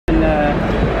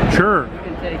Sure. You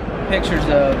can take pictures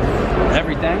of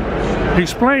everything.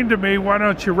 Explain to me, why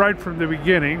don't you right from the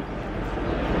beginning,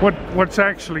 what's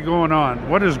actually going on?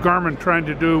 What is Garmin trying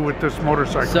to do with this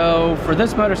motorcycle? So for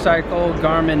this motorcycle,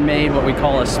 Garmin made what we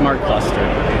call a smart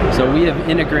cluster. So we have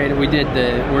integrated,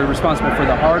 we're responsible for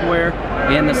the hardware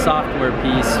and the software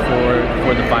piece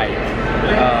for the bike.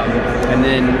 And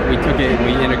then we took it and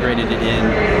we integrated it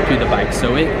into the bike.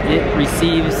 So it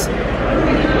receives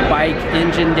bike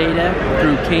engine data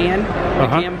through CAN, the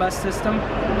CAN bus system,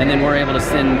 and then we're able to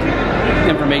send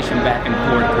information back and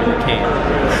forth through the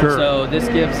CAN. Sure. So this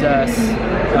gives us,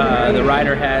 the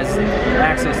rider has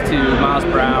access to miles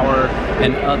per hour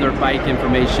and other bike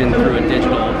information through a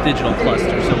digital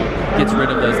cluster, so it gets rid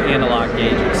of those analog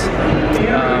gauges.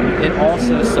 It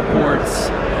also supports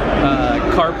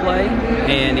CarPlay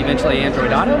and eventually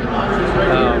Android Auto.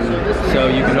 So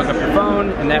you can hook up your phone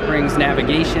and that brings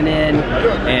navigation in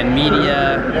and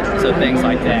media, so things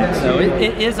like that. So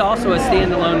it is also a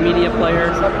standalone media player,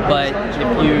 but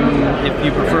if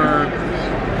you prefer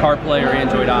CarPlay or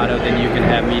Android Auto, then you can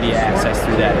have media access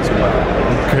through that as well.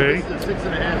 Okay.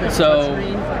 So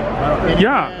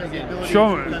yeah.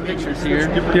 Show pictures here.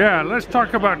 Yeah, let's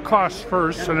talk about costs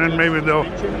first, and then maybe they'll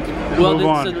move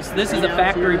on. So this is a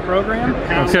factory program.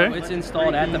 Okay. So it's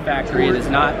installed at the factory. It is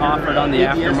not offered on the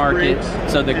aftermarket.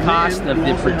 So the cost of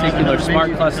the particular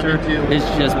smart cluster is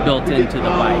just built into the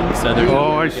bike. So there's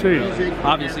I see.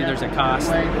 Obviously, there's a cost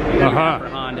for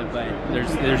Honda, but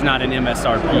there's not an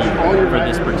MSRP for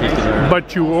this particular.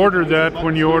 But you order that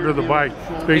when you order the bike,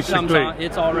 basically.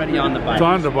 It's already on the bike. It's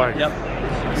on the bike. Yep.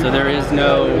 So there is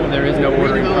no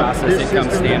ordering process. It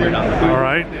comes standard on the bike. All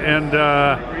right, and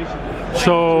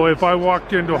so if I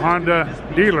walked into a Honda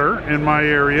dealer in my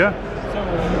area,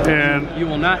 and you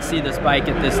will not see this bike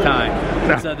at this time.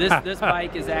 So this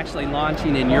bike is actually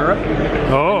launching in Europe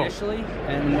initially,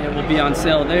 and it will be on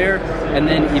sale there, and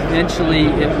then eventually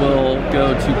it will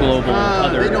go to global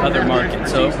other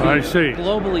markets. So I see.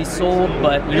 Globally sold,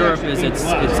 but Europe is its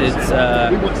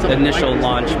initial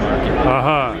launch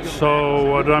market. So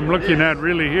what I'm looking at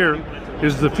really here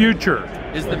is the future.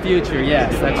 Is the future,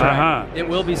 yes, that's right. It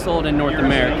will be sold in North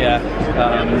America.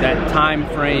 That time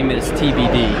frame is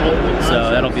TBD.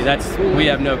 So we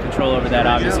have no control over that,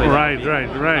 obviously. Right.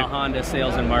 Honda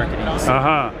sales and marketing.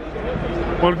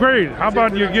 Well, great. How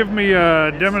about you give me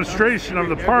a demonstration of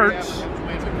the parts?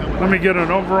 Let me get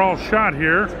an overall shot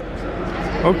here.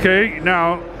 Okay,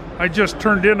 now I just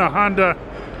turned in a Honda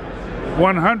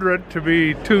 100 to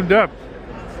be tuned up.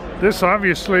 This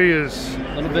obviously is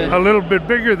a little bit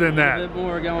bigger than that. A little bit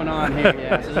more going on here,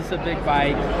 yeah. So this is a big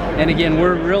bike. And again,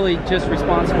 we're really just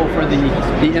responsible for the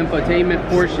infotainment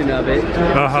portion of it.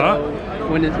 So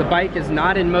when the bike is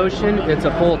not in motion, it's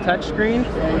a full touchscreen.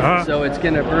 So it's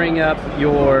going to bring up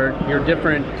your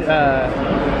different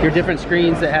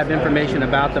screens that have information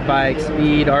about the bike: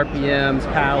 speed, RPMs,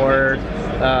 power,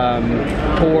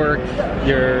 torque,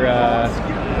 your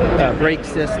brake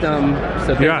system,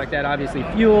 so things like that. Obviously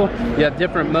fuel. You have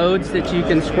different modes that you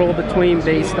can scroll between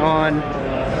based on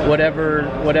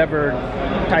whatever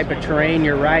type of terrain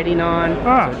you're riding on.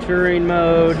 So touring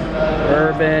mode,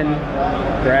 urban,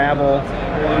 gravel,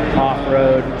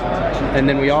 off-road. And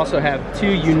then we also have 2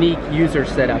 unique user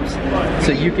setups.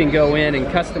 So you can go in and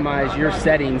customize your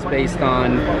settings based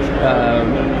on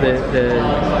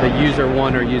the user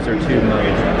 1 or user 2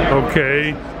 mode.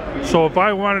 Okay. So if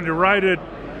I wanted to ride it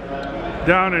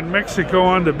down in Mexico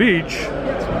on the beach,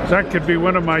 that could be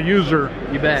one of my user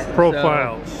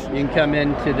profiles. So you can come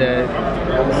into the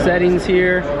settings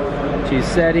here, choose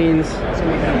settings,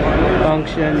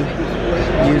 function,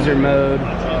 user mode,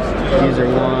 user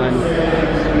 1,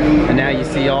 and now you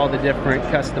see all the different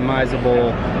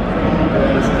customizable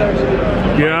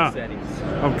settings.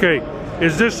 Okay,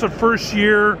 is this the first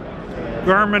year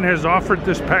Garmin has offered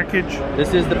this package?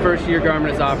 This is the first year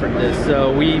Garmin has offered this.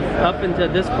 So we've, up until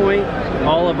this point,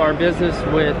 all of our business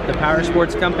with the power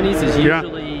sports companies is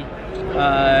usually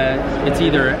it's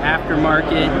either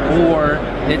aftermarket or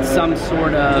it's some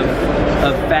sort of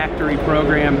factory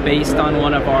program based on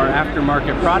one of our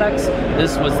aftermarket products.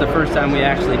 This was the first time we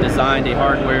actually designed a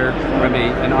hardware, or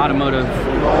an automotive.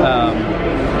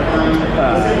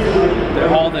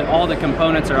 All the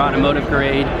components are automotive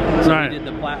grade. So we did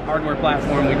the hardware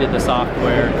platform, we did the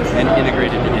software, and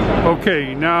integrated it in.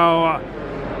 Okay, now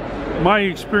my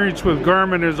experience with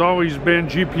Garmin has always been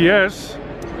GPS,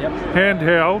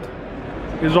 handheld.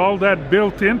 Is all that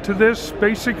built into this,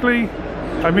 basically?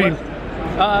 I mean,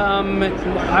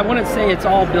 I wouldn't say it's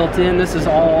all built in. This is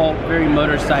all very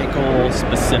motorcycle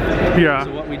specific. Yeah.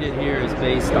 So what we did here is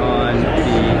based on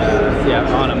the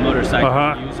on a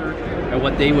motorcycle user and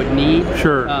what they would need.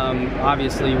 Sure.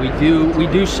 Obviously, we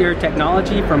do share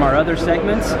technology from our other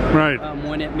segments. Right.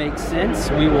 When it makes sense,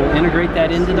 we will integrate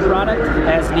that into the product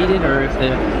as needed, or if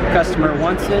the customer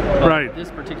wants it. But right.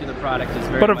 This particular product is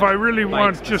very. But if I really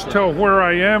want to just tell where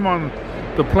I am on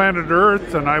the planet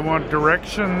Earth and I want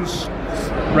directions,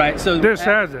 right? So this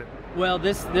has it. Well,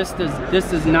 this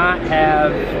does not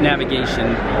have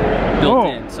navigation built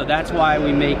in, so that's why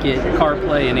we make it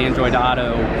CarPlay and Android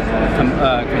Auto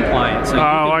compliant. So you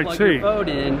can plug your phone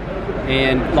in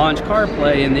and launch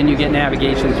CarPlay, and then you get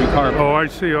navigation through CarPlay. Oh, I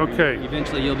see. Okay. And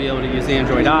eventually, you'll be able to use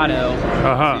Android Auto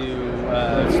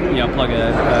to plug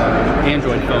a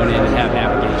Android phone in and have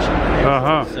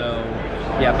navigation. So.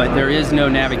 Yeah, but there is no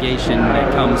navigation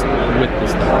that comes with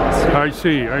this device. I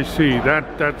see. I see.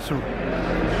 That's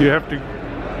you have to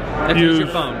use your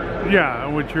phone. Yeah,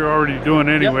 which you're already doing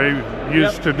anyway.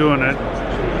 Used to doing it.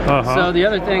 So the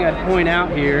other thing I'd point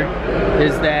out here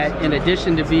is that in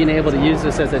addition to being able to use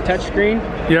this as a touchscreen,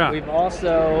 we've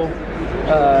also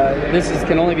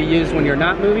can only be used when you're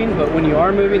not moving, but when you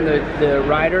are moving, the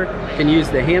rider can use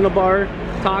the handlebar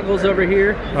toggles over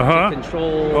here to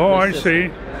control. Oh, I see.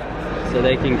 So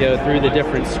they can go through the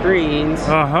different screens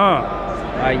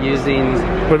by using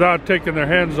without taking their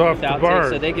hands off the bar.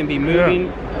 So they can be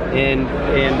moving and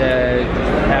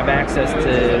have access to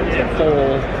the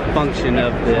full function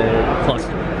of the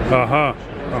cluster.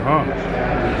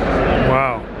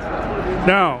 Wow.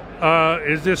 Now,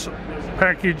 is this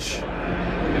package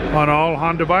on all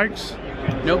Honda bikes?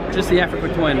 Nope, just the Africa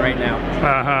Twin right now.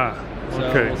 So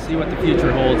we'll see what the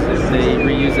future holds if they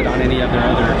reuse it on any of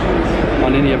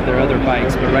their other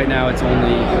bikes. But right now, it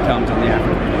comes on the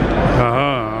Africa.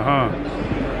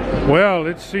 Well,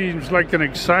 it seems like an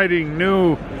exciting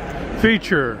new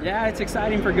feature. Yeah, it's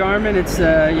exciting for Garmin. It's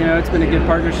it's been a good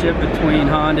partnership between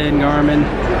Honda and Garmin.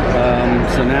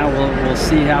 So now we'll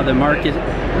see how the market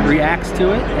reacts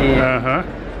to it, and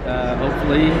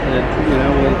hopefully,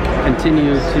 we'll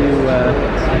continue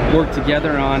to work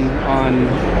together on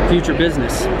future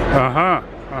business.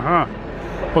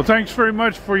 Well, thanks very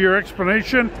much for your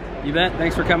explanation. You bet.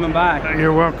 Thanks for coming by.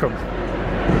 You're welcome.